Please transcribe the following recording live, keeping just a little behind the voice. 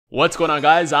What's going on,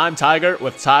 guys? I'm Tiger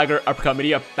with Tiger Uppercut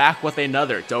Media, back with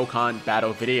another Dokkan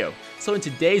battle video. So in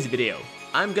today's video,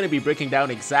 I'm going to be breaking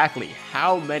down exactly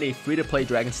how many free-to-play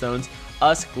Dragonstones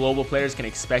us global players can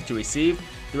expect to receive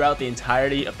throughout the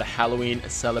entirety of the Halloween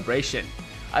celebration.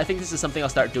 I think this is something I'll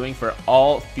start doing for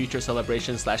all future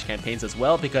celebrations / campaigns as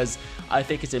well, because I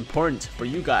think it's important for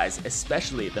you guys,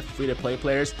 especially the free-to-play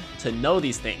players, to know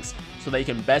these things so that you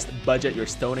can best budget your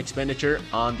stone expenditure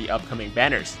on the upcoming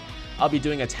banners. I'll be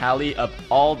doing a tally of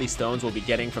all the stones we'll be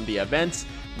getting from the events,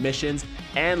 missions,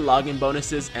 and login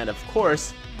bonuses, and of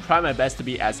course, try my best to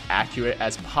be as accurate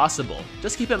as possible.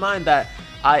 Just keep in mind that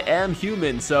I am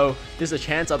human, so there's a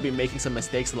chance I'll be making some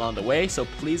mistakes along the way, so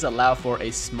please allow for a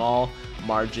small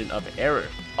margin of error.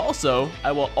 Also,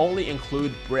 I will only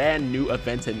include brand new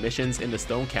events and missions in the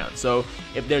stone count, so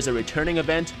if there's a returning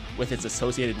event with its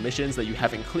associated missions that you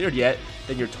haven't cleared yet,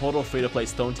 then your total free-to-play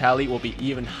stone tally will be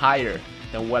even higher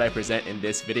than what I present in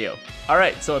this video.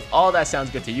 Alright, so if all that sounds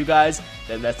good to you guys,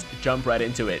 then let's jump right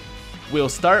into it. We'll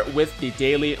start with the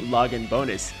daily login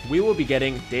bonus. We will be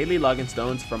getting daily login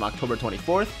stones from October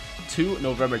 24th to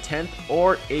November 10th,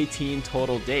 or 18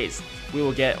 total days. We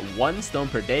will get 1 stone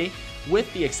per day,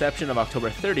 with the exception of October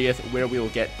 30th, where we will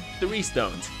get 3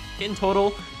 stones. In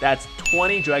total, that's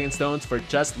 20 Dragonstones for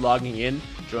just logging in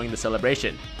during the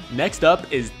celebration. Next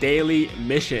up is daily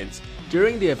missions.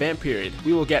 During the event period,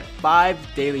 we will get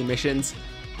 5 daily missions,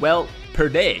 well, per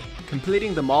day.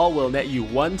 Completing them all will net you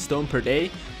 1 stone per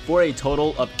day for a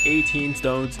total of 18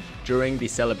 stones during the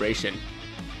celebration.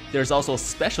 There's also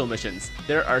special missions.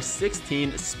 There are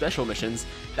 16 special missions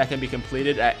that can be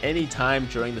completed at any time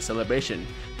during the celebration.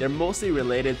 They're mostly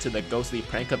related to the Ghostly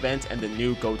Prank event and the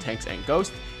new Go Tanks and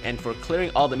Ghost, and for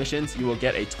clearing all the missions, you will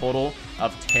get a total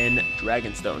of 10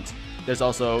 Dragonstones. There's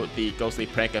also the Ghostly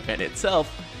Prank event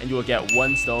itself, and you will get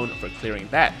 1 stone for clearing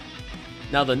that.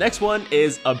 Now the next one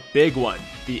is a big one,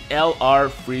 the LR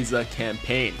Frieza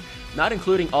campaign. Not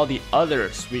including all the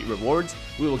other sweet rewards,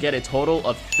 we will get a total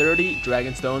of 30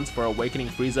 Dragonstones for awakening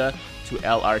Frieza to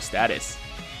LR status.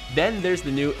 Then there's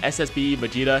the new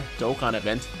DBZ Dokkan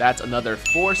event, that's another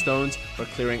 4 stones for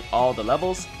clearing all the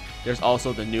levels. There's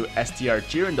also the new STR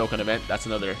Jiren Dokkan event, that's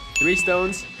another 3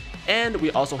 stones. And we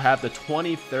also have the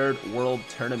 23rd World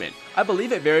Tournament. I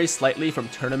believe it varies slightly from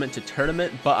tournament to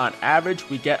tournament, but on average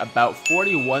we get about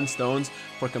 41 stones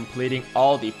for completing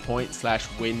all the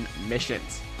point/win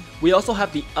missions. We also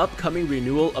have the upcoming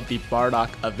renewal of the Bardock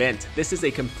event. This is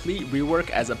a complete rework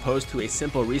as opposed to a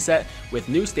simple reset with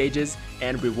new stages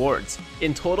and rewards.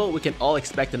 In total, we can all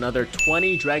expect another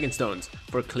 20 Dragonstones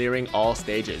for clearing all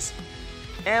stages.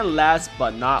 And last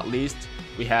but not least,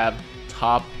 we have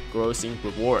top grossing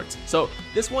rewards. So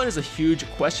this one is a huge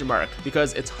question mark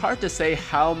because it's hard to say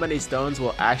how many stones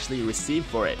we'll actually receive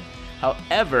for it.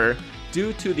 However,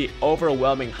 due to the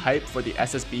overwhelming hype for the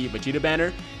SSB Vegeta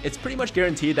banner, it's pretty much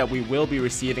guaranteed that we will be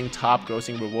receiving top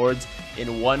grossing rewards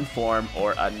in one form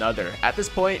or another. At this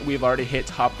point, we've already hit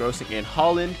top grossing in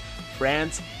Holland,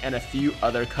 France, and a few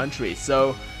other countries.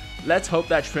 So let's hope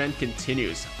that trend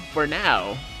continues. For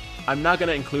now, I'm not going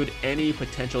to include any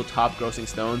potential top grossing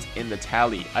stones in the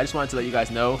tally. I just wanted to let you guys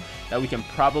know that we can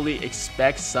probably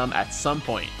expect some at some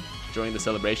point during the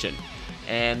celebration.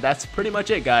 And that's pretty much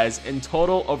it, guys. In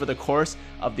total, over the course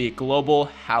of the global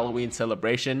Halloween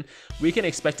celebration, we can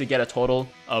expect to get a total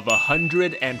of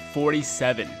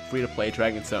 147 free-to-play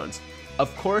Dragonstones.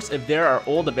 Of course, if there are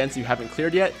old events you haven't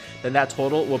cleared yet, then that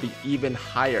total will be even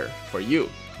higher for you.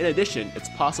 In addition, it's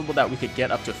possible that we could get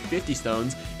up to 50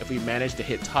 stones if we manage to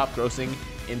hit top grossing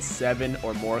in 7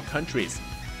 or more countries.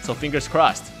 So fingers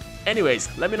crossed. Anyways,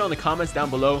 let me know in the comments down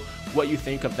below what you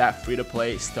think of that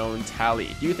free-to-play stone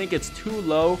tally. Do you think it's too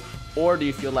low, or do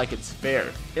you feel like it's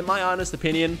fair? In my honest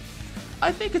opinion,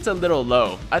 I think it's a little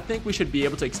low. I think we should be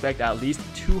able to expect at least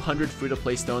 200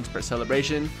 free-to-play stones per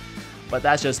celebration, but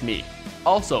that's just me.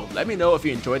 Also, let me know if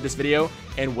you enjoyed this video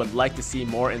and would like to see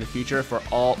more in the future for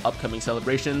all upcoming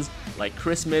celebrations like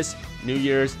Christmas, New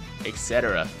Year's,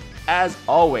 etc. As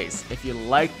always, if you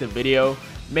liked the video,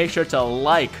 make sure to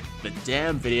like the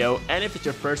damn video, and if it's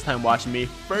your first time watching me,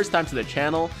 first time to the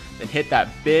channel, then hit that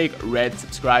big red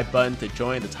subscribe button to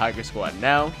join the Tiger Squad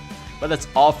now. But that's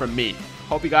all from me.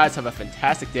 Hope you guys have a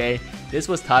fantastic day. This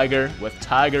was Tiger with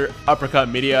Tiger Uppercut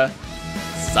Media,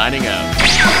 signing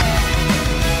out.